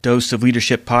Dose of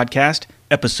Leadership Podcast,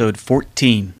 Episode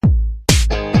 14.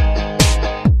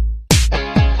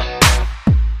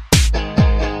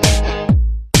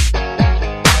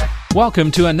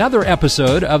 Welcome to another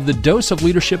episode of the Dose of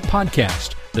Leadership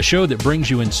Podcast, the show that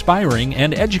brings you inspiring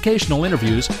and educational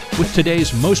interviews with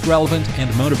today's most relevant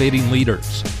and motivating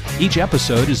leaders. Each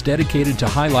episode is dedicated to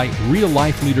highlight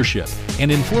real-life leadership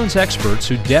and influence experts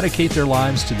who dedicate their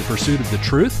lives to the pursuit of the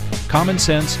truth, common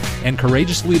sense, and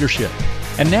courageous leadership.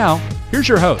 And now, here's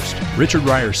your host, Richard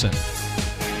Ryerson.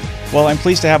 Well, I'm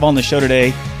pleased to have on the show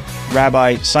today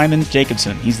Rabbi Simon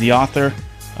Jacobson. He's the author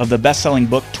of the best-selling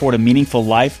book, Toward a Meaningful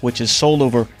Life, which has sold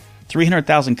over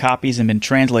 300,000 copies and been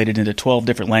translated into 12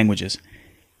 different languages.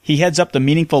 He heads up the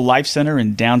Meaningful Life Center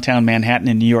in downtown Manhattan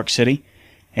in New York City,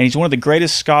 and he's one of the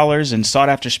greatest scholars and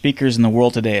sought-after speakers in the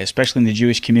world today, especially in the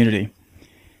Jewish community.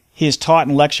 He has taught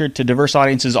and lectured to diverse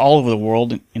audiences all over the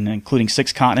world, including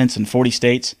 6 continents and 40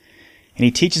 states, and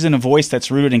he teaches in a voice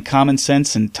that's rooted in common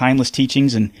sense and timeless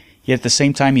teachings, and yet at the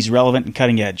same time he's relevant and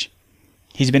cutting edge.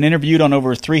 He's been interviewed on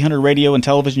over 300 radio and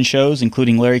television shows,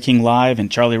 including Larry King Live and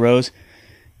Charlie Rose.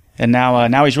 And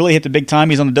now he's really hit the big time.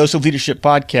 He's on the Dose of Leadership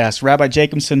podcast. Rabbi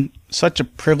Jacobson, such a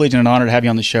privilege and an honor to have you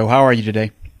on the show. How are you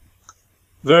today?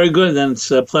 Very good, and it's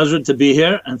a pleasure to be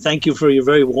here. And thank you for your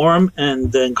very warm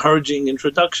and encouraging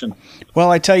introduction.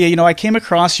 Well, I tell you, I came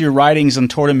across your writings on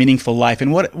Toward a Meaningful Life,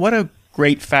 and what a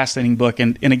great, fascinating book.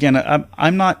 And again,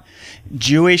 I'm not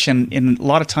Jewish, and a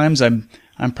lot of times I'm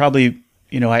probably,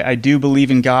 I do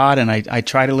believe in God, and I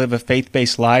try to live a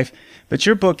faith-based life. But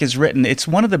your book is written, it's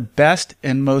one of the best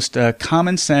and most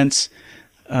common sense,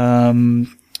 how do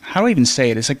I even say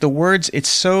it? It's like the words, it's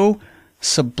so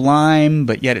sublime,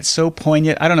 but yet it's so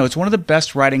poignant. I don't know, it's one of the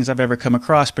best writings I've ever come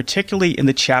across, particularly in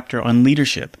the chapter on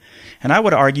leadership. And I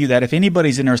would argue that if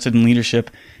anybody's interested in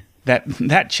leadership,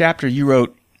 that chapter you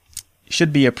wrote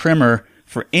should be a primer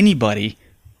for anybody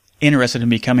interested in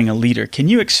becoming a leader. Can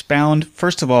you expound,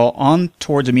 first of all, on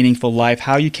Towards a Meaningful Life,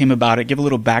 how you came about it, give a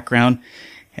little background,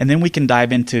 and then we can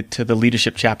dive into the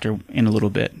leadership chapter in a little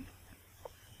bit.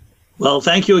 Well,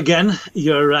 thank you again.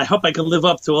 I hope I can live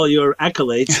up to all your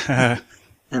accolades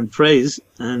and praise.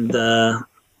 And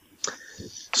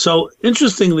so,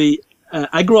 interestingly,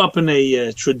 I grew up in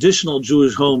a traditional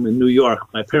Jewish home in New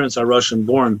York. My parents are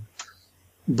Russian-born.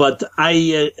 But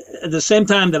I, at the same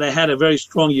time that I had a very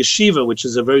strong yeshiva, which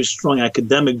is a very strong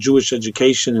academic Jewish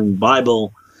education in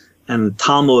Bible and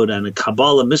Talmud and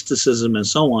Kabbalah, mysticism, and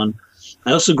so on,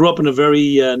 I also grew up in a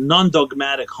very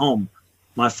non-dogmatic home.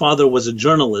 My father was a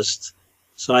journalist,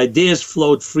 so ideas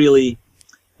flowed freely.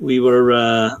 We were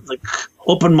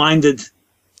open-minded.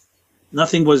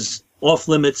 Nothing was off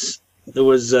limits. There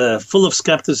was full of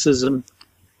skepticism.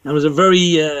 And it was a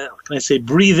very,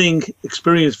 breathing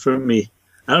experience for me.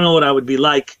 I don't know what I would be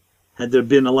like had there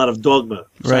been a lot of dogma.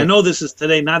 So I know this is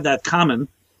today not that common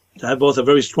to have both a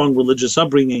very strong religious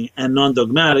upbringing and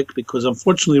non-dogmatic, because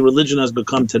unfortunately religion has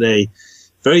become today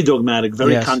very dogmatic,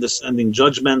 very condescending,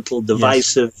 judgmental,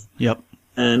 divisive,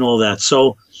 and all that.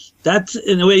 So that,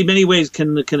 in a way, many ways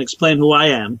can explain who I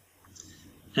am.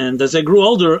 And as I grew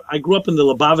older, I grew up in the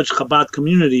Lubavitch Chabad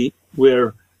community,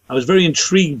 where I was very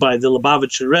intrigued by the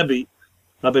Lubavitcher Rebbe,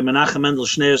 Rabbi Menachem Mendel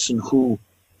Schneerson, who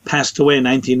passed away in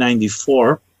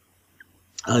 1994.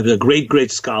 A great,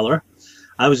 great scholar.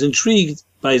 I was intrigued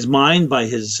by his mind, by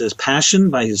his passion,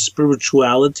 by his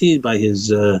spirituality, by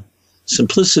his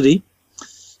simplicity.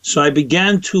 So I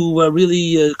began to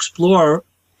really explore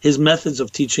his methods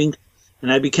of teaching,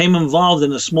 and I became involved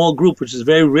in a small group, which is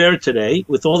very rare today,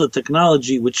 with all the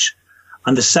technology, which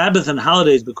on the Sabbath and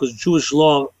holidays, because Jewish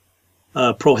law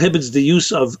prohibits the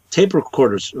use of tape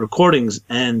recordings,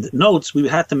 and notes, we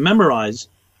had to memorize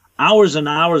hours and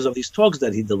hours of these talks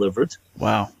that he delivered.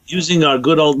 Wow. Using our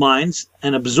good old minds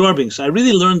and absorbing. So I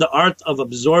really learned the art of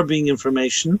absorbing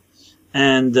information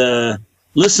and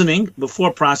listening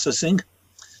before processing,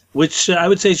 which I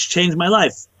would say has changed my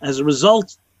life. As a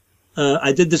result,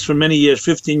 I did this for many years,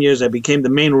 15 years. I became the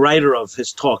main writer of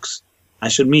his talks. I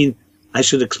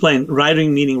should explain,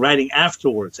 writing meaning writing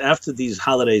afterwards, after these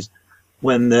holidays,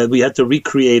 when we had to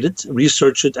recreate it,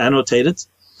 research it, annotate it.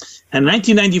 And in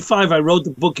 1995, I wrote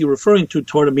the book you're referring to,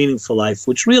 Toward a Meaningful Life,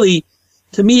 which really,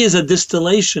 to me, is a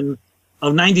distillation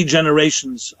of 90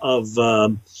 generations of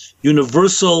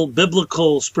universal,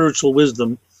 biblical, spiritual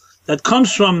wisdom that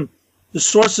comes from, the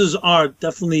sources are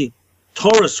definitely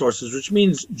Torah sources, which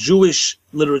means Jewish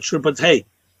literature. But hey,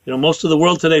 most of the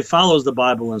world today follows the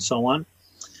Bible and so on.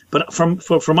 But from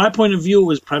my point of view, it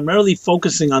was primarily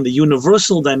focusing on the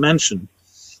universal dimension,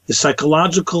 the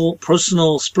psychological,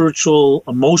 personal, spiritual,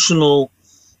 emotional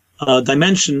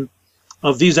dimension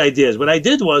of these ideas. What I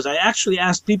did was I actually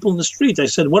asked people in the street. I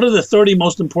said, what are the 30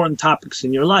 most important topics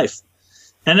in your life?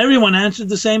 And everyone answered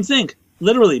the same thing.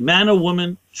 Literally, man or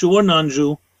woman, Jew or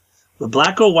non-Jew,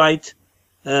 black or white,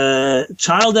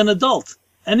 child and adult,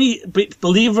 any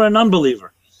believer and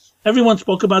unbeliever. Everyone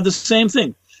spoke about the same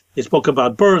thing. They spoke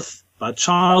about birth, about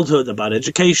childhood, about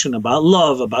education, about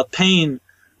love, about pain,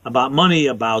 about money,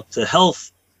 about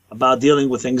health, about dealing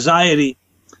with anxiety,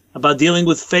 about dealing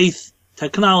with faith,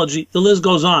 technology. The list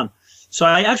goes on. So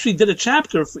I actually did a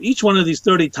chapter for each one of these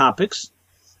 30 topics,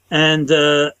 and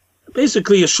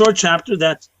basically a short chapter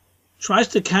that tries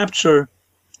to capture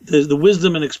the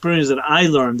wisdom and experience that I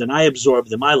learned and I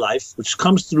absorbed in my life, which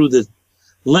comes through the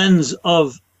lens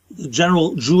of the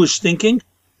general Jewish thinking,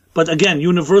 but again,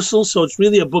 universal, so it's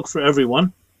really a book for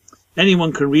everyone.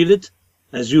 Anyone can read it,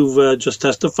 as you've just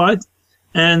testified,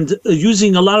 and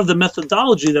using a lot of the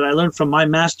methodology that I learned from my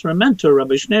master and mentor,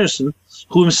 Rabbi Schneerson,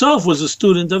 who himself was a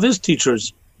student of his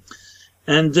teachers.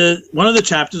 And one of the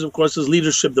chapters, of course, is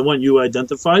leadership, the one you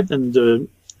identified and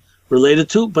related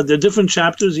to, but they're different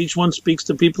chapters. Each one speaks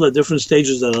to people at different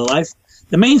stages of their life.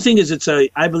 The main thing is it's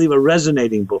I believe, a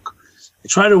resonating book. I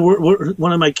try to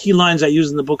one of my key lines I use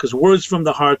in the book is words from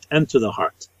the heart enter the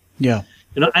heart. Yeah.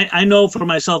 I know for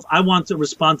myself, I want to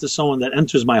respond to someone that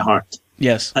enters my heart.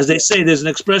 Yes. As they say, there's an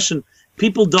expression,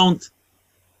 people don't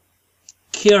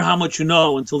care how much you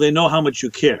know until they know how much you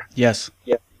care. Yes.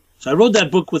 Yeah. So I wrote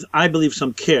that book with, I believe,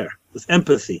 some care, with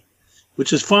empathy,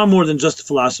 which is far more than just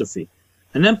philosophy.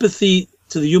 An empathy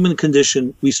to the human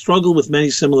condition. We struggle with many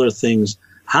similar things.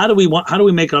 How do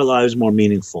we make our lives more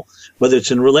meaningful? Whether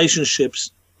it's in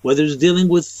relationships, whether it's dealing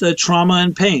with trauma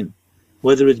and pain,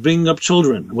 whether it's bringing up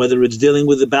children, whether it's dealing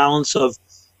with the balance of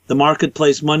the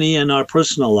marketplace money and our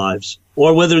personal lives,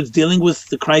 or whether it's dealing with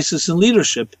the crisis in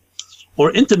leadership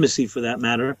or intimacy for that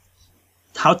matter.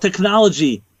 How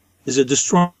technology, is it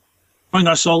destroying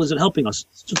our soul? Is it helping us?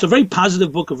 So it's a very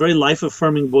positive book, a very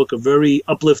life-affirming book, a very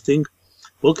uplifting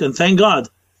book. And thank God,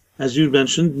 as you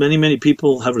mentioned, many, many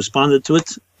people have responded to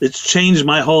it. It's changed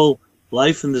my whole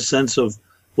life in the sense of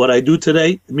what I do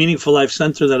today. The Meaningful Life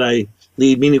Center that I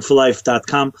lead,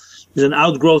 meaningfullife.com, is an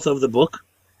outgrowth of the book.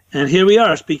 And here we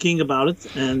are speaking about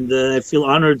it. And I feel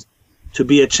honored to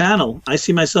be a channel. I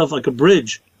see myself like a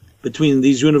bridge between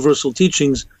these universal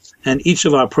teachings and each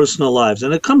of our personal lives.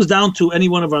 And it comes down to any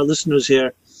one of our listeners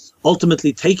here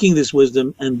ultimately taking this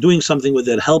wisdom and doing something with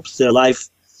it that helps their life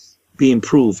be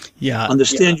improved. Yeah.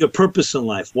 Understand your purpose in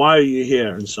life. Why are you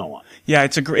here? And so on. Yeah,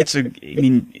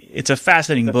 it's a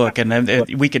fascinating book,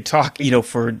 and we could talk,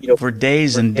 for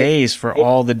days and days for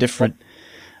all the different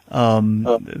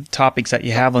topics that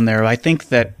you have on there. I think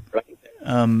that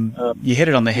you hit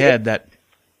it on the head that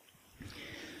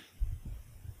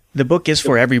the book is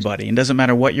for everybody, and doesn't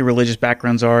matter what your religious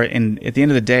backgrounds are. And at the end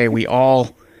of the day, we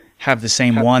all have the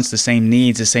same wants, the same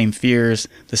needs, the same fears,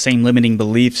 the same limiting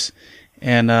beliefs.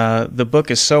 And the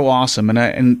book is so awesome.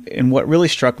 And what really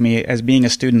struck me as being a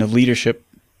student of leadership,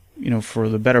 for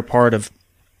the better part of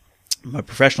my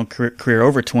professional career,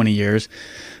 over 20 years,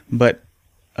 but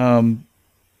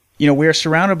we are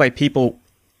surrounded by people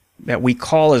that we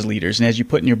call as leaders, and as you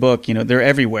put in your book, they're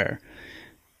everywhere.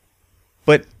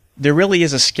 But there really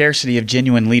is a scarcity of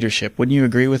genuine leadership. Wouldn't you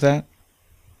agree with that?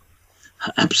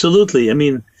 Absolutely. I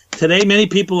mean, today many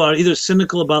people are either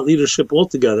cynical about leadership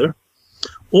altogether,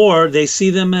 or they see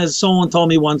them as, someone told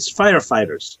me once,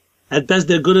 firefighters. At best,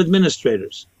 they're good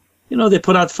administrators. They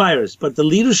put out fires. But the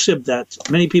leadership that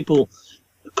many people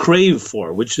crave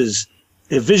for, which is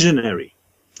a visionary,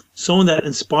 someone that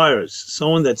inspires,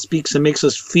 someone that speaks and makes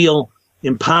us feel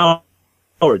empowered,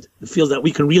 feel that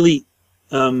we can really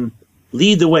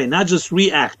lead the way, not just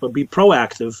react, but be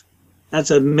proactive.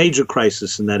 That's a major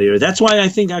crisis in that area. That's why I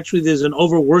think actually there's an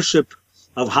over-worship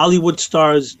of Hollywood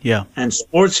stars and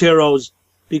sports heroes,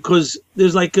 because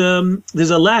there's there's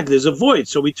a lack, there's a void.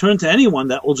 So we turn to anyone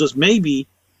that will just maybe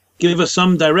give us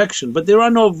some direction. But there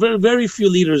are very, very few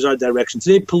leaders are direction.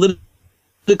 Today,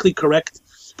 politically correct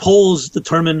polls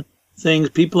determine things.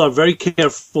 People are very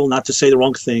careful not to say the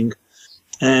wrong thing.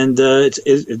 And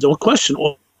it's no question.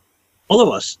 All of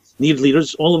us need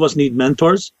leaders. All of us need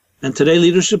mentors. And today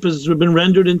leadership has been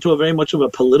rendered into a very much of a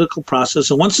political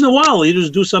process. And once in a while, leaders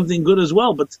do something good as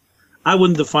well. But I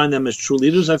wouldn't define them as true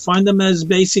leaders. I find them as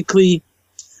basically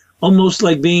almost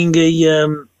like being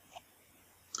a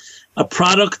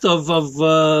product of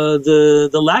the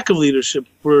lack of leadership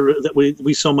that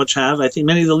we so much have. I think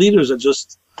many of the leaders are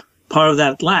just part of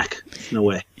that lack in a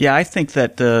way. Yeah, I think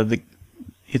that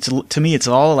to me, it's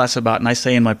all less about, and I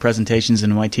say in my presentations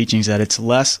and in my teachings that it's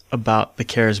less about the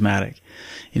charismatic.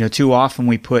 Too often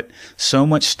we put so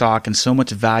much stock and so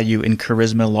much value in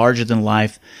charisma, larger than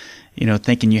life,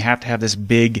 thinking you have to have this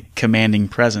big commanding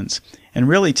presence. And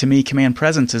really, to me, command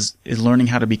presence is learning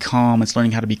how to be calm. It's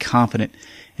learning how to be confident.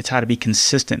 It's how to be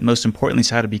consistent. Most importantly, it's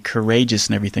how to be courageous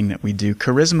in everything that we do.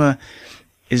 Charisma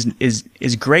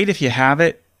is great if you have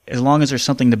it, as long as there's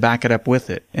something to back it up with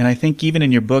it. And I think even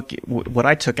in your book, what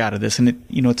I took out of this, and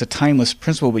it's a timeless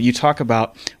principle, but you talk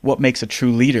about what makes a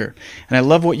true leader. And I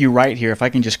love what you write here, if I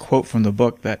can just quote from the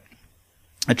book, that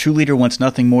a true leader wants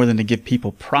nothing more than to give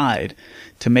people pride,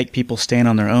 to make people stand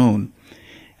on their own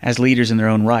as leaders in their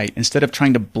own right. Instead of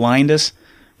trying to blind us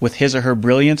with his or her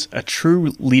brilliance, a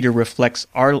true leader reflects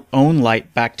our own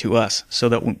light back to us so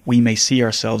that we may see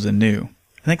ourselves anew.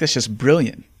 I think that's just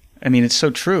brilliant. I mean, it's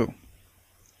so true.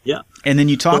 Yeah. And then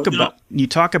you talk about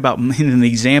in the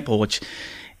example, which,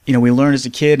 we learn as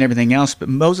a kid and everything else, but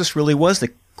Moses really was the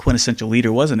quintessential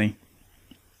leader, wasn't he?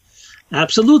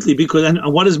 Absolutely.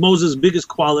 And what is Moses' biggest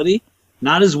quality?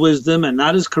 Not his wisdom and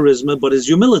not his charisma, but his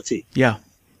humility. Yeah.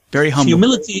 Very humble.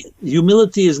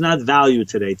 Humility is not valued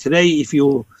today. Today,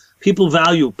 people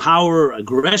value power,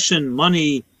 aggression,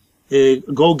 money,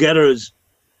 go-getters,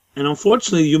 and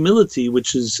unfortunately, humility,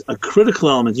 which is a critical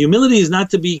element. Humility is not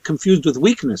to be confused with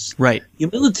weakness. Right.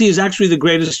 Humility is actually the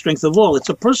greatest strength of all. It's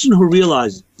a person who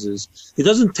realizes he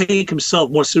doesn't take himself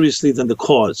more seriously than the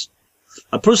cause.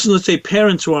 A person, let's say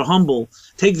parents who are humble,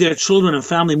 take their children and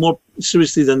family more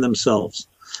seriously than themselves.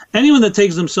 Anyone that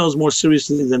takes themselves more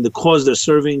seriously than the cause they're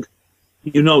serving,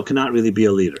 cannot really be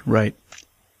a leader. Right.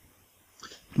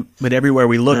 But everywhere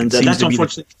we look, it seems to be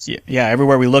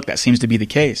everywhere we look, that seems to be the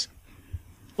case.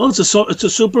 Well, it's a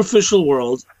superficial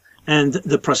world, and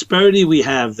the prosperity we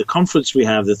have, the comforts we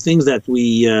have, the things that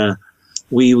the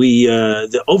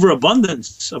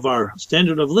overabundance of our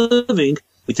standard of living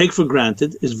we take for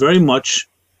granted is very much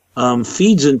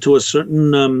feeds into a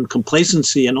certain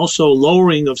complacency and also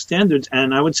lowering of standards,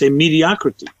 and I would say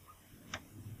mediocrity.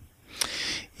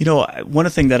 One of the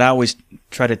things that I always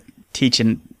try to teach,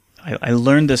 and I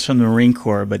learned this from the Marine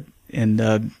Corps,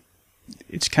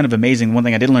 it's kind of amazing. One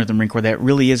thing I did learn from the Marine Corps, that it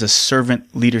really is a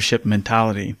servant leadership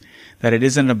mentality, that it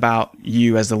isn't about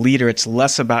you as the leader. It's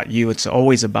less about you. It's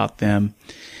always about them.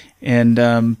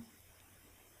 And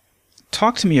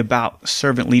talk to me about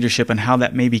servant leadership and how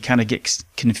that maybe kind of gets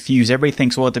confused. Everybody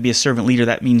thinks, well, to be a servant leader,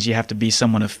 that means you have to be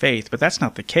someone of faith. But that's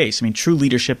not the case. I mean, true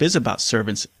leadership is about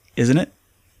servants, isn't it?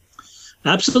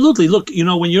 Absolutely. Look,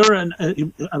 when you're I'm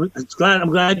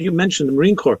glad you mentioned the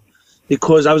Marine Corps,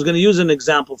 because I was going to use an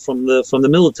example from the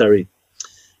military.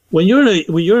 When you're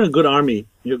in a good army,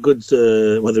 you're good,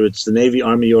 whether it's the Navy,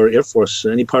 Army, or Air Force,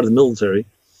 any part of the military.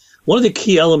 One of the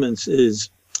key elements is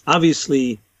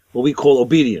obviously what we call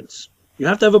obedience. You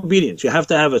have to have obedience. You have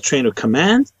to have a chain of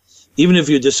command, even if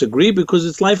you disagree, because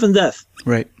it's life and death.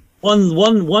 Right.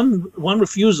 One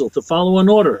refusal to follow an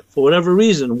order for whatever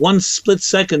reason, one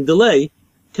split-second delay,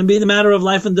 can be the matter of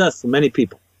life and death for many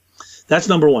people. That's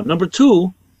number one. Number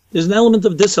two, there's an element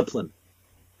of discipline.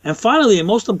 And finally, and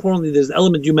most importantly, there's the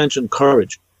element you mentioned,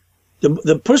 courage.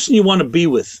 The person you want to be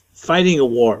with, fighting a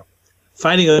war,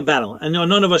 fighting a battle, and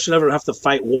none of us should ever have to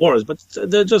fight wars, but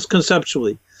they're just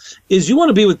conceptually, is you want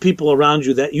to be with people around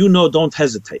you that don't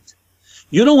hesitate.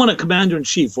 You don't want a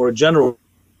commander-in-chief or a general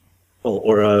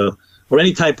or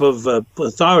any type of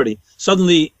authority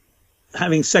suddenly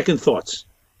having second thoughts.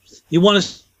 You want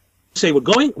to say, we're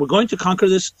going to conquer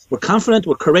this, we're confident,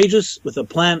 we're courageous, with a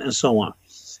plan, and so on.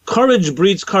 Courage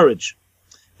breeds courage.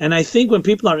 And I think when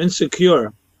people are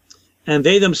insecure and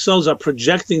they themselves are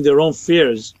projecting their own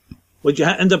fears, what you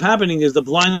end up happening is the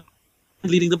blind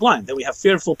leading the blind. Then we have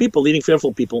fearful people leading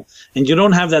fearful people, and you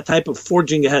don't have that type of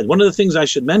forging ahead. One of the things I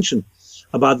should mention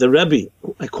about the Rebbe,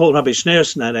 I call Rabbi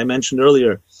Schneerson, I mentioned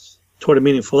earlier, Toward a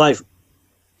Meaningful Life.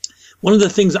 One of the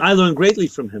things I learned greatly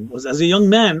from him was, as a young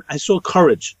man, I saw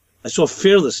courage. I saw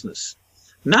fearlessness.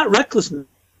 Not recklessness,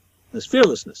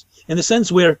 fearlessness. In the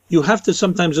sense where you have to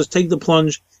sometimes just take the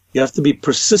plunge. You have to be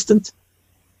persistent.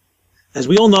 As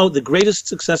we all know, the greatest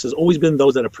success has always been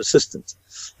those that are persistent.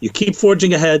 You keep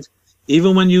forging ahead,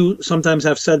 even when you sometimes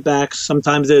have setbacks.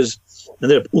 Sometimes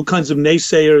there are all kinds of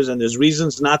naysayers and there's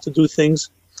reasons not to do things.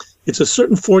 It's a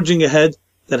certain forging ahead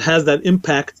that has that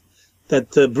impact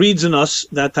that breeds in us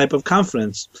that type of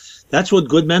confidence. That's what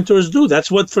good mentors do. That's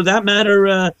what, for that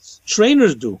matter,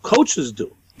 trainers do, coaches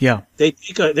do. Yeah.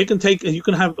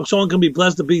 Someone can be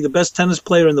blessed to be the best tennis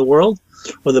player in the world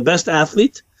or the best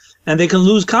athlete, and they can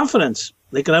lose confidence.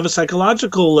 They can have a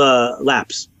psychological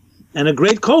lapse. And a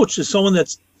great coach is someone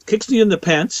that kicks you in the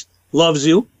pants, loves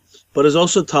you, but is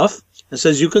also tough and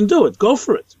says, you can do it, go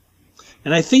for it.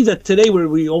 And I think that today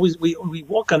we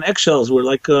walk on eggshells. We're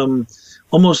like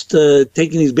almost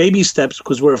taking these baby steps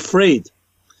because we're afraid.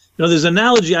 There's an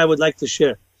analogy I would like to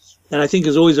share, and I think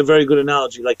is always a very good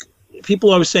analogy. Like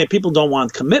people always say, people don't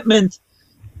want commitment.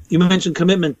 You mentioned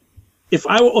commitment. If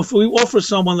we offer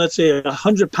someone, let's say,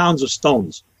 100 pounds of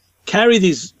stones, carry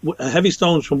these heavy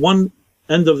stones from one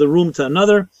end of the room to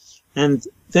another, and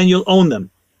then you'll own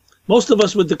them. Most of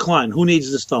us would decline. Who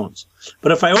needs the stones?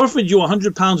 But if I offered you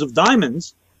 100 pounds of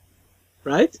diamonds,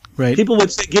 right? People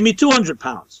would say, give me 200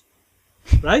 pounds,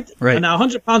 right? And now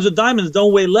 100 pounds of diamonds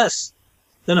don't weigh less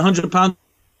than 100 pounds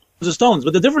of stones.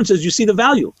 But the difference is you see the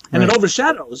value, and it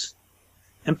overshadows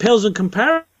and pales in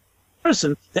comparison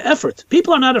the effort.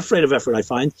 People are not afraid of effort, I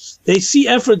find. They see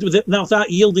effort without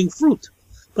yielding fruit.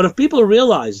 But if people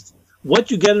realized what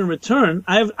you get in return,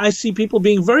 I see people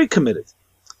being very committed.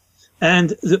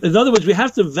 And in other words, we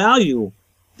have to value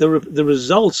the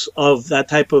results of that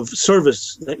type of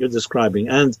service that you're describing.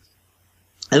 And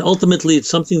ultimately, it's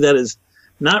something that is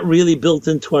not really built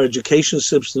into our education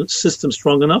system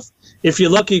strong enough. If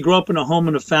you're lucky, you grow up in a home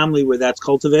and a family where that's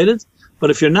cultivated. But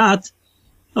if you're not,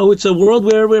 it's a world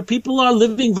where people are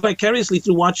living vicariously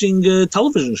through watching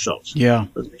television shows. Yeah.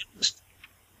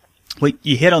 Well,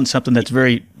 you hit on something that's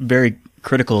very, very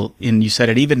critical, and you said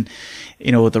it even,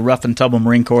 with the rough and tumble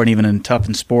Marine Corps and even in tough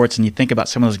in sports, and you think about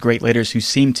some of those great leaders who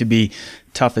seem to be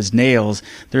tough as nails,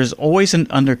 there's always an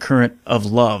undercurrent of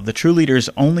love. The true leaders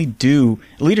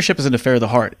leadership is an affair of the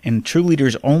heart, and true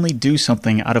leaders only do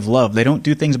something out of love. They don't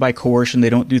do things by coercion. They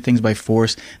don't do things by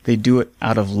force. They do it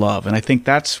out of love. And I think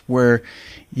that's where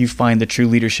you find the true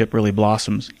leadership really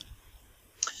blossoms.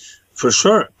 For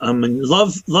sure.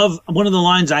 Love, one of the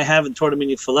lines I have in Torah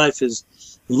Meaningful Life is,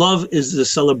 love is the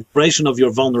celebration of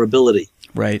your vulnerability.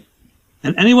 Right.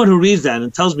 And anyone who reads that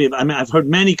and tells me, I've heard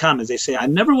many comments, they say, I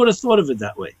never would have thought of it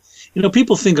that way.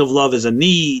 People think of love as a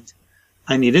need.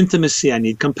 I need intimacy. I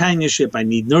need companionship. I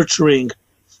need nurturing.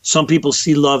 Some people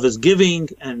see love as giving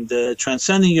and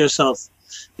transcending yourself.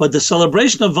 But the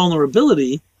celebration of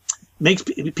vulnerability makes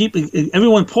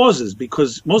everyone pauses,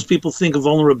 because most people think of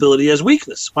vulnerability as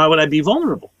weakness. Why would I be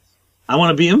vulnerable? I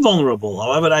want to be invulnerable.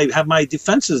 Why would I have my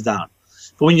defenses down?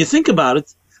 But when you think about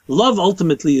it, love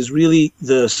ultimately is really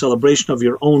the celebration of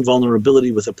your own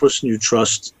vulnerability with a person you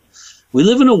trust. We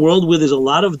live in a world where there's a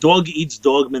lot of dog eats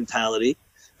dog mentality.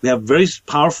 We have very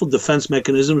powerful defense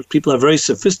mechanisms. People have very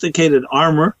sophisticated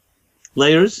armor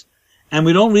layers, and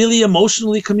we don't really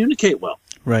emotionally communicate well.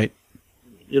 Right.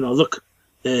 Look,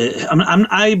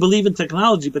 I believe in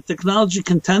technology, but technology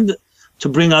can tend to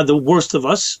bring out the worst of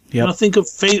us. Yep. Think of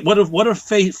what are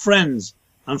friends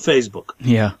on Facebook?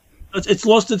 Yeah. It's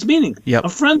lost its meaning. Yep. A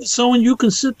friend is someone you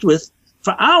can sit with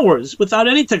for hours without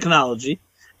any technology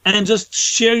and just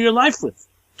share your life with.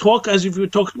 Talk as if you were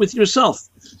talking with yourself.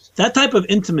 That type of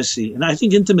intimacy, and I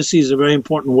think intimacy is a very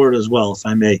important word as well, if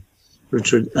I may,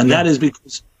 Richard. And that is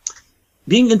because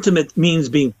being intimate means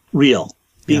being real,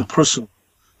 being personal,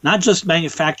 not just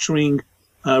manufacturing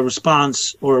a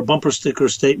response or a bumper sticker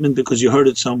statement because you heard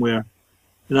it somewhere.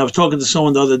 I was talking to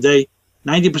someone the other day,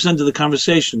 90% of the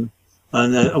conversation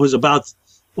and it was about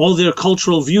all their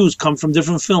cultural views come from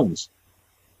different films.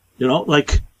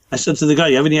 Like I said to the guy,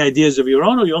 you have any ideas of your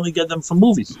own, or you only get them from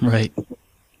movies? Right.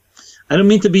 I don't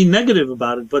mean to be negative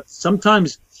about it, but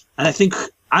sometimes, and I think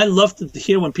I love to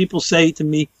hear when people say to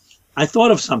me, I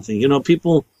thought of something.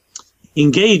 People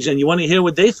engage and you want to hear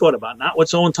what they thought about, not what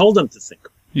someone told them to think.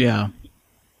 Yeah.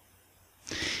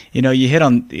 You hit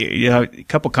on a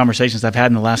couple conversations I've had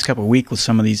in the last couple of weeks with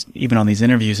some of these, even on these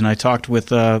interviews, and I talked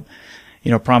with a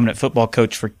prominent football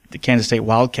coach for the Kansas State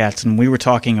Wildcats, and we were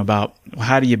talking about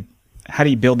how do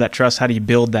you build that trust? How do you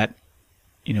build that,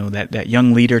 that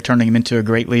young leader, turning him into a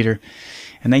great leader?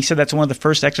 And they said that's one of the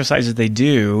first exercises they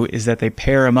do is that they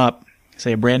pair him up,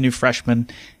 say a brand new freshman,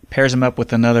 pairs him up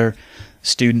with another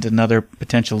student, another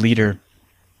potential leader,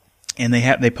 and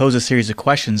they pose a series of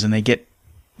questions, and they get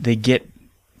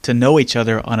to know each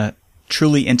other on a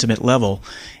truly intimate level,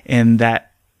 and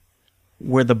that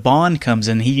where the bond comes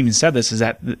in, he even said this, is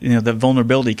that the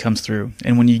vulnerability comes through,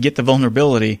 and when you get the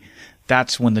vulnerability,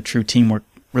 that's when the true teamwork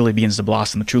really begins to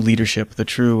blossom, the true leadership, the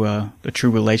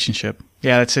true relationship.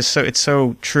 Yeah, it's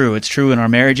so true. It's true in our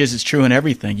marriages. It's true in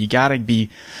everything. You got to be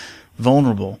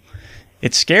vulnerable.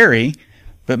 It's scary,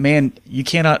 but man, you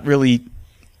cannot really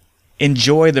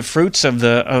enjoy the fruits of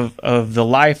the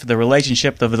life, the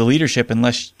relationship, of the leadership,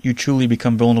 unless you truly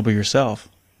become vulnerable yourself.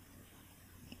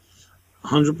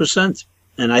 100%.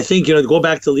 And I think, to go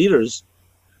back to leaders,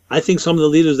 I think some of the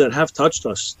leaders that have touched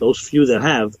us, those few that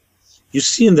have, you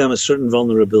see in them a certain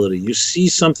vulnerability. You see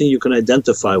something you can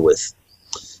identify with.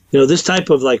 This type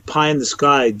of like pie in the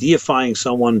sky, deifying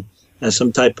someone as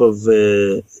some type of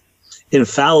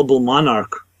infallible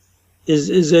monarch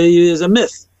is a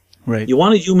myth. Right. You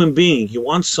want a human being. You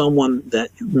want someone that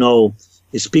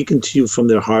is speaking to you from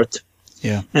their heart.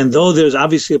 Yeah. And though there's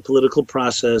obviously a political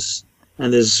process,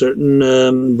 and there's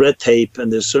certain red tape,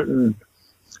 and there's certain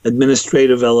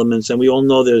administrative elements, and we all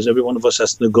know every one of us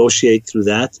has to negotiate through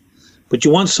that. But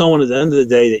you want someone at the end of the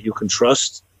day that you can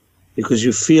trust, because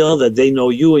you feel that they know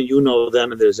you and you know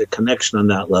them, and there's a connection on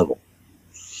that level.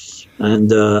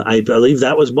 And I believe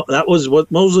that was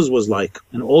what Moses was like,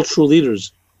 and all true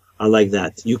leaders are like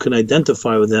that. You can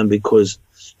identify with them because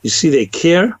you see they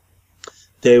care,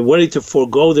 they're ready to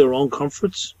forego their own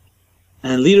comforts.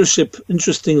 And leadership,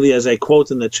 interestingly, as I quote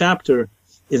in the chapter,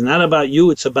 is not about you,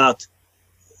 it's about,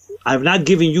 I've not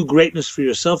given you greatness for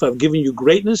yourself, I've given you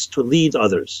greatness to lead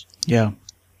others. Yeah.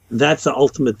 That's the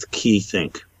ultimate key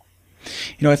thing.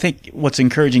 I think what's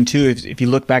encouraging too, if you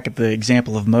look back at the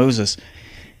example of Moses,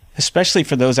 especially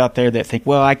for those out there that think,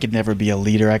 well, I could never be a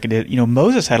leader.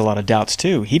 Moses had a lot of doubts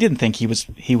too. He didn't think he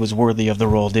was worthy of the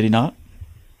role, did he not?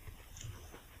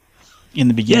 In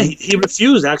the beginning. Yeah, he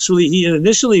refused. Actually, he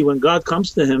initially, when God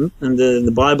comes to him in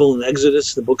the Bible, in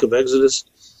Exodus, the book of Exodus,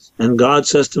 and God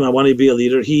says to him, I want to be a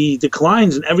leader, he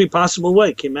declines in every possible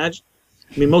way. Can you imagine?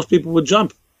 I mean, most people would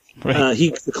jump. Right. He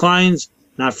declines,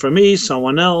 not for me,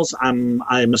 someone else. I'm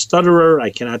a stutterer. I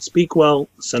cannot speak well.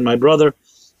 Send my brother.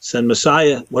 Send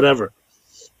Messiah, whatever.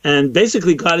 And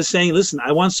basically God is saying, listen,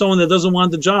 I want someone that doesn't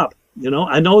want the job.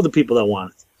 I know the people that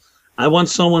want it. I want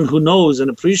someone who knows and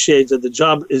appreciates that the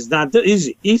job is not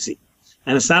easy.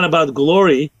 And it's not about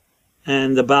glory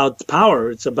and about power.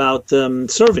 It's about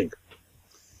serving.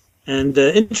 And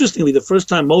interestingly, the first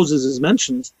time Moses is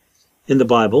mentioned in the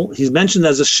Bible, he's mentioned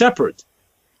as a shepherd.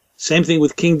 Same thing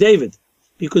with King David,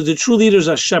 because the true leaders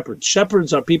are shepherds.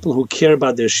 Shepherds are people who care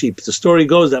about their sheep. The story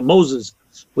goes that Moses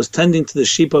was tending to the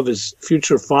sheep of his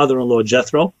future father-in-law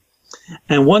Jethro,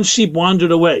 and one sheep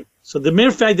wandered away. So the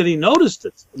mere fact that he noticed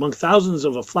it among thousands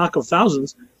of a flock of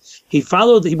thousands, he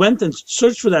went and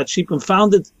searched for that sheep and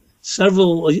found it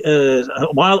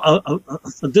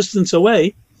a distance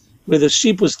away, where the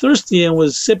sheep was thirsty and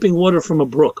was sipping water from a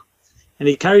brook. And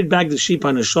he carried back the sheep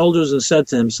on his shoulders and said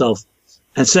to himself,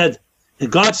 and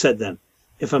God said then,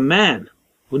 if a man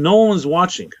who no one was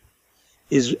watching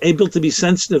is able to be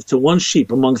sensitive to one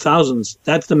sheep among thousands,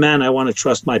 that's the man I want to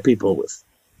trust my people with.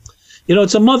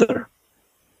 It's a mother.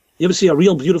 You ever see a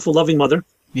real beautiful, loving mother?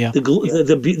 Yeah.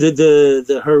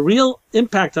 Her real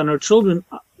impact on her children,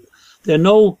 there's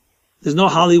no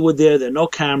Hollywood there, there are no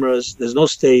cameras, there's no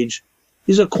stage.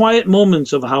 These are quiet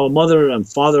moments of how a mother and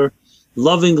father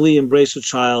lovingly embrace a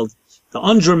child, the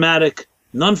undramatic,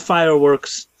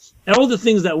 non-fireworks, and all the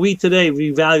things that we today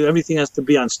value. Everything has to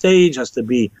be on stage, has to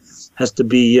be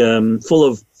full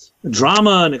of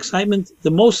drama and excitement.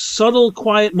 The most subtle,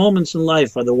 quiet moments in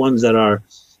life are the ones that are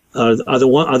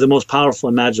the most powerful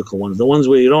and magical ones. The ones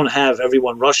where you don't have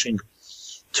everyone rushing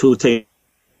to take.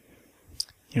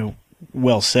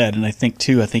 Well said. And I think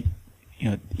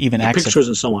even acts pictures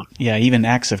and so on. Yeah, even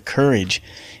acts of courage.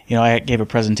 I gave a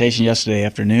presentation yesterday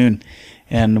afternoon,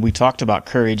 and we talked about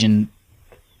courage. And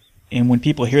when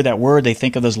people hear that word, they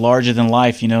think of those larger than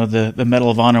life. The Medal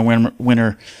of Honor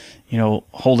winner,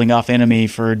 holding off enemy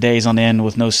for days on end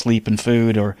with no sleep and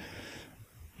food, or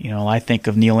I think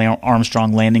of Neil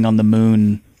Armstrong landing on the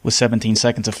moon with 17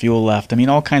 seconds of fuel left. I mean,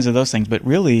 all kinds of those things. But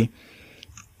really,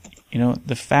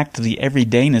 the fact of the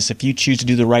everydayness, if you choose to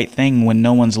do the right thing when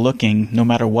no one's looking, no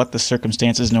matter what the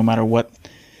circumstances, no matter what,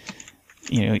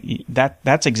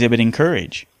 that's exhibiting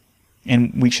courage.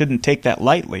 And we shouldn't take that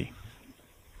lightly.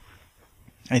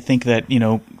 I think that,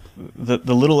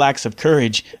 the little acts of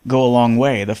courage go a long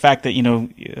way. The fact that,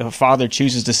 a father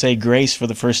chooses to say grace for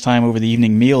the first time over the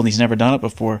evening meal and he's never done it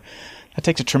before, that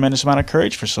takes a tremendous amount of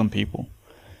courage for some people.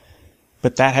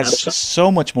 But that has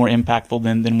so much more impactful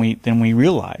than we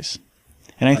realize.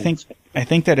 And I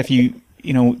think that if you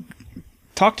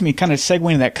talk to me, kind of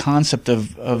segue into that concept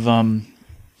of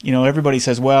everybody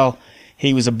says, well,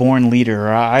 he was a born leader,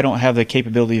 or I don't have the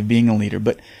capability of being a leader.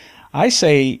 But I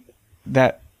say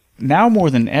that now more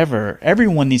than ever,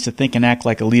 everyone needs to think and act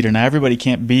like a leader. Now, everybody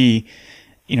can't be,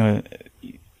 the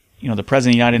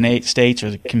president of the United States,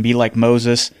 or can be like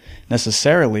Moses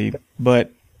necessarily, but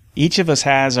each of us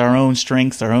has our own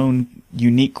strengths, our own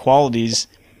unique qualities,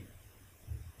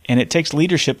 and it takes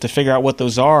leadership to figure out what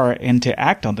those are and to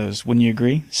act on those. Wouldn't you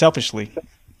agree? Selfishly.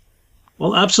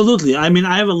 Well, absolutely. I mean,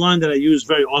 I have a line that I use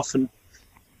very often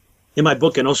in my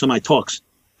book and also my talks.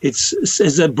 It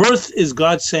says that birth is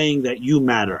God saying that you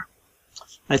matter.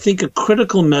 I think a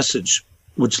critical message,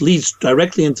 which leads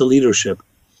directly into leadership,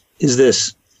 is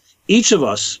this. Each of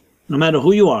us, no matter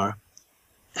who you are,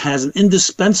 has an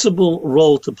indispensable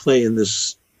role to play in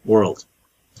this world.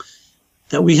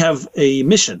 That we have a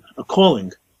mission, a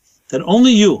calling, that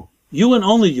only you and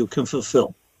only you can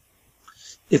fulfill.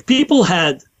 If people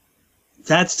had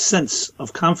that sense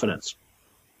of confidence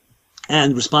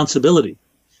and responsibility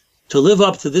to live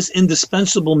up to this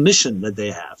indispensable mission that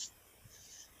they have,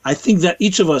 I think that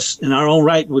each of us in our own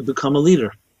right would become a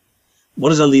leader. What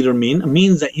does a leader mean? It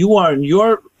means that you are in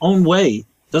your own way.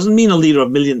 It doesn't mean a leader of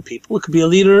a million people. It could be a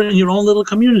leader in your own little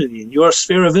community, in your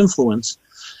sphere of influence,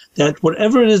 that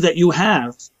whatever it is that you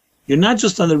have, you're not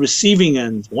just on the receiving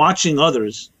end, watching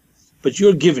others, but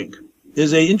you're giving.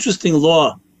 There's an interesting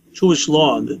law, Jewish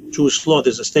law. In the Jewish law,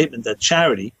 there's a statement that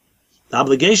charity, the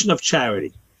obligation of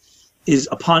charity, is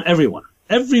upon everyone.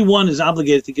 Everyone is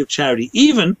obligated to give charity,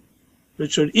 even,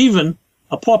 Richard, even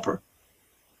a pauper.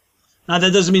 Now,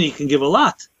 that doesn't mean you can give a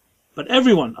lot, but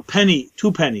everyone, a penny,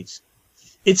 2 pennies.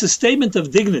 It's a statement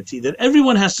of dignity that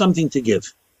everyone has something to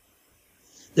give.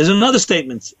 There's another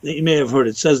statement that you may have heard.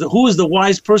 It says that who is the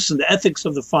wise person? The ethics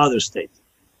of the father state.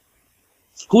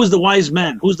 Who is the wise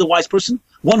man? Who's the wise person?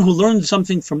 One who learned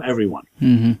something from everyone.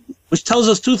 Mm-hmm. Which tells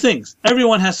us 2 things.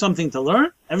 Everyone has something to learn.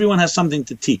 Everyone has something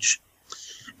to teach.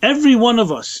 Every one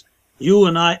of us, you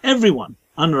and I, everyone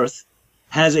on earth,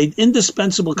 has an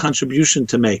indispensable contribution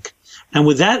to make. And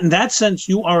with that, in that sense,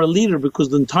 you are a leader, because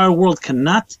the entire world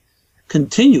cannot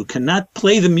continue, cannot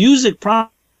play the music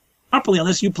properly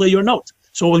unless you play your note.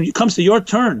 So when it comes to your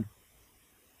turn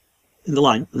in the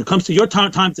line, when it comes to your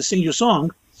time to sing your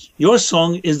song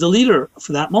is the leader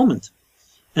for that moment.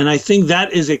 And I think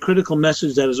that is a critical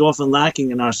message that is often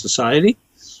lacking in our society.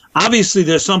 Obviously,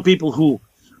 there's some people who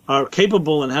are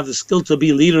capable and have the skill to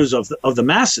be leaders of the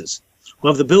masses, who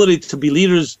have the ability to be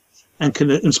leaders and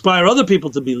can inspire other people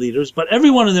to be leaders, but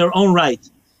everyone in their own right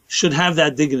should have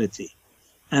that dignity.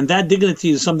 And that dignity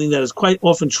is something that is quite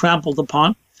often trampled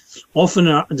upon. Often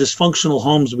in our dysfunctional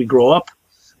homes we grow up,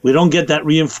 we don't get that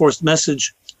reinforced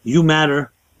message, you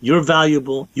matter, you're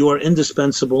valuable, you are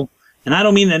indispensable. And I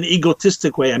don't mean in an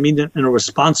egotistic way, I mean it in a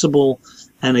responsible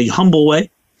and a humble way.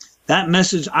 That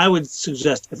message, I would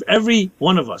suggest, if every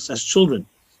one of us as children,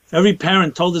 if every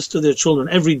parent told this to their children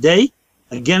every day,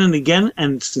 again and again,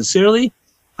 and sincerely,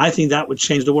 I think that would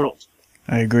change the world.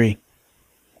 I agree.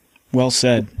 Well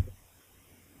said.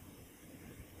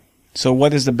 So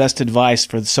what is the best advice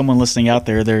for someone listening out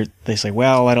there? They say,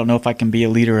 well, I don't know if I can be a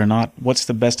leader or not. What's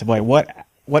the best advice?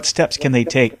 What steps can they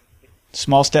take,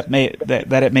 small step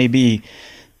that it may be,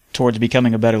 towards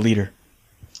becoming a better leader?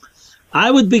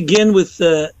 I would begin with,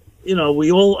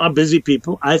 we all are busy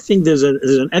people. I think there's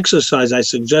an exercise I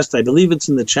suggest. I believe it's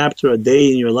in the chapter, A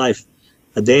Day in Your Life,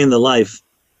 A Day in the Life,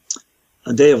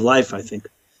 A Day of Life, I think,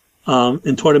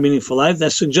 in Toward a Meaningful Life.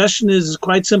 That suggestion is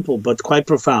quite simple, but quite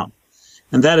profound.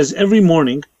 And that is every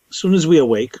morning, as soon as we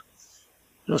awake,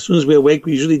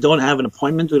 we usually don't have an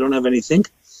appointment, we don't have anything.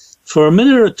 For a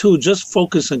minute or two, just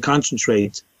focus and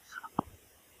concentrate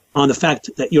on the fact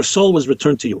that your soul was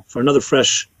returned to you for another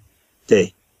fresh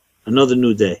day, another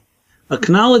new day.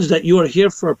 Acknowledge that you are here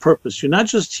for a purpose. You're not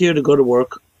just here to go to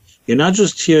work. You're not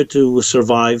just here to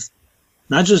survive,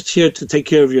 not just here to take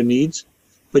care of your needs,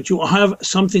 but you have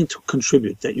something to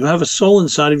contribute, that you have a soul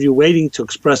inside of you waiting to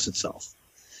express itself.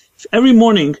 Every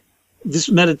morning, this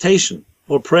meditation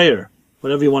or prayer,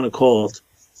 whatever you want to call it,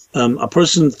 a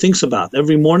person thinks about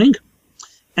every morning.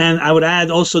 And I would add,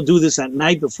 also do this at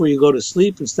night before you go to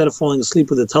sleep, instead of falling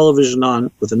asleep with the television on,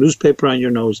 with a newspaper on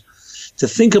your nose, to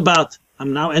think about,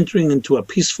 I'm now entering into a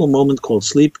peaceful moment called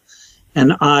sleep,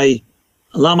 and I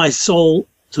allow my soul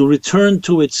to return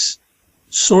to its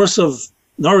source of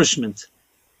nourishment.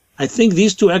 I think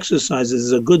these 2 exercises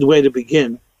is a good way to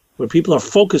begin, where people are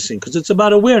focusing, because it's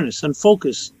about awareness and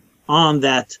focus on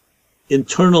that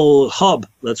internal hub,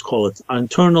 let's call it, our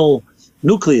internal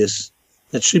nucleus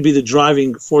that should be the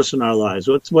driving force in our lives.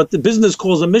 What the business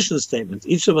calls a mission statement.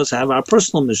 Each of us have our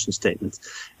personal mission statement.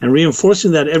 And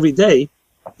reinforcing that every day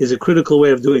is a critical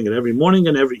way of doing it, every morning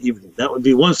and every evening. That would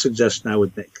be one suggestion I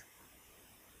would make.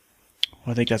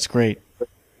 Well, I think that's great.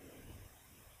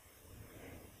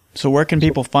 So where can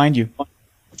people find you?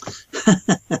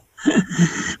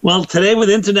 Well, today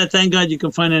with internet, thank God, you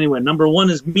can find anywhere. Number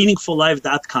 1 is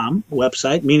meaningfullife.com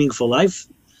website, Meaningful Life.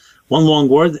 One long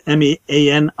word,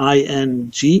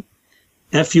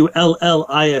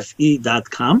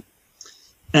 MEANINGFULLIFE.com.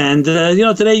 And,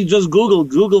 today you just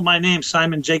Google my name,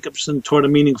 Simon Jacobson, Toward a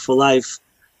Meaningful Life.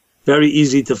 Very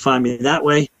easy to find me that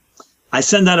way. I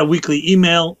send out a weekly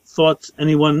email.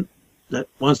 Anyone that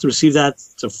wants to receive that,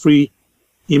 it's a free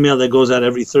email that goes out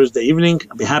every Thursday evening.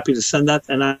 I'll be happy to send that.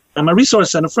 And I'm a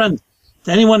resource and a friend.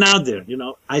 to anyone out there,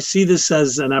 I see this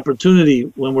as an opportunity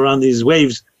when we're on these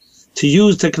waves to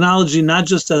use technology not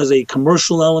just as a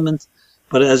commercial element,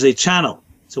 but as a channel.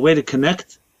 It's a way to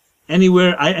connect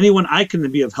anywhere, anyone I can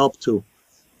be of help to,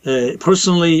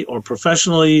 personally or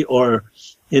professionally or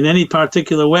in any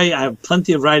particular way. I have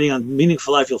plenty of writing on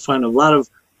Meaningful Life. You'll find a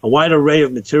wide array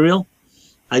of material.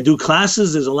 I do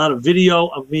classes. There's a lot of video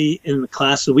of me in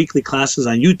the weekly classes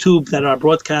on YouTube that are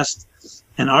broadcast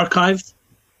and archived.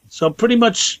 So pretty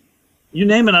much, you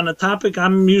name it on a topic,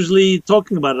 I'm usually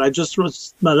talking about it. I just wrote,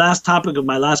 my last topic of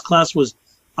my last class was,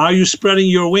 Are You Spreading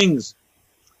Your Wings?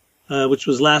 Which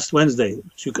was last Wednesday,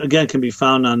 which again can be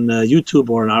found on YouTube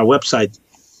or on our website.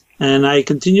 And I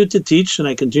continue to teach and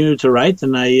I continue to write,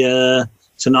 and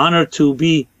it's an honor to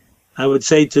be, I would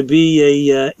say, to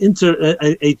be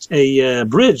a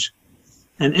bridge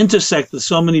and intersect with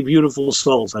so many beautiful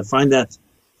souls. I find that,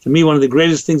 to me, one of the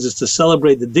greatest things is to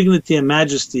celebrate the dignity and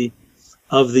majesty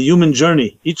of the human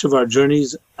journey. Each of our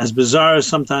journeys, as bizarre as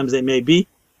sometimes they may be,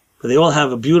 but they all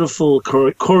have a beautiful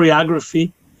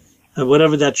choreography of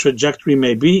whatever that trajectory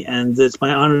may be. And it's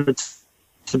my honor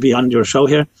to be on your show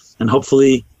here and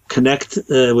hopefully connect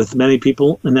with many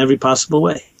people in every possible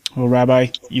way. Well, Rabbi,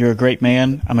 you're a great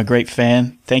man. I'm a great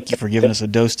fan. Thank you for giving us a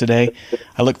dose today.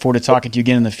 I look forward to talking to you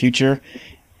again in the future.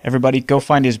 Everybody, go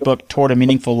find his book, Toward a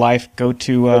Meaningful Life. Go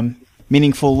to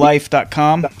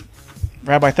meaningfullife.com.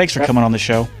 Rabbi, thanks for coming on the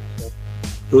show.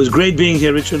 It was great being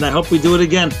here, Richard, and I hope we do it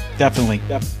again. Definitely.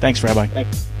 Thanks, Rabbi.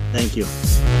 Thank you.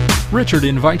 Richard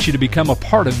invites you to become a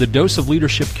part of the Dose of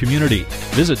Leadership community.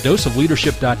 Visit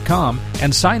doseofleadership.com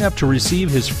and sign up to receive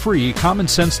his free Common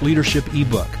Sense Leadership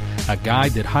ebook, a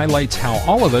guide that highlights how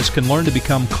all of us can learn to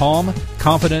become calm,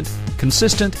 confident,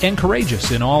 consistent, and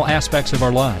courageous in all aspects of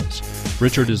our lives.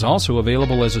 Richard is also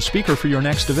available as a speaker for your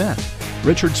next event.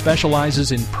 Richard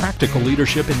specializes in practical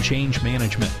leadership and change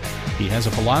management. He has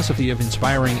a philosophy of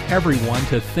inspiring everyone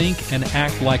to think and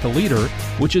act like a leader,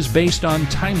 which is based on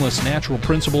timeless natural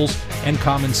principles and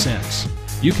common sense.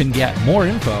 You can get more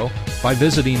info by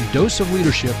visiting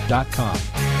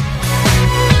doseofleadership.com.